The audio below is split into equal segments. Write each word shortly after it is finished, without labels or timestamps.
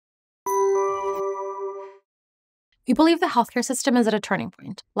We believe the healthcare system is at a turning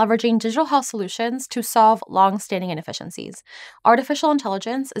point, leveraging digital health solutions to solve long-standing inefficiencies. Artificial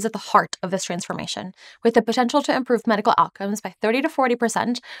intelligence is at the heart of this transformation, with the potential to improve medical outcomes by 30 to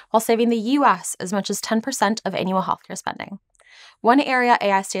 40% while saving the U.S. as much as 10% of annual healthcare spending. One area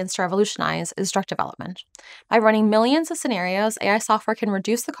AI stands to revolutionize is drug development. By running millions of scenarios, AI software can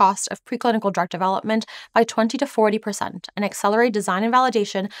reduce the cost of preclinical drug development by 20 to 40% and accelerate design and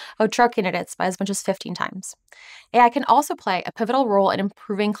validation of drug candidates by as much as 15 times. AI can also play a pivotal role in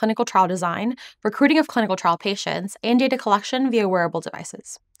improving clinical trial design, recruiting of clinical trial patients, and data collection via wearable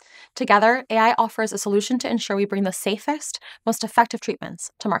devices. Together, AI offers a solution to ensure we bring the safest, most effective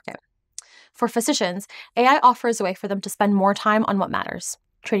treatments to market. For physicians, AI offers a way for them to spend more time on what matters,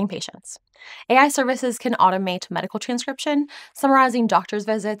 treating patients. AI services can automate medical transcription, summarizing doctor's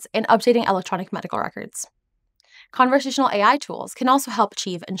visits, and updating electronic medical records. Conversational AI tools can also help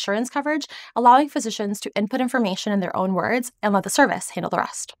achieve insurance coverage, allowing physicians to input information in their own words and let the service handle the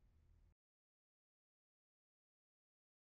rest.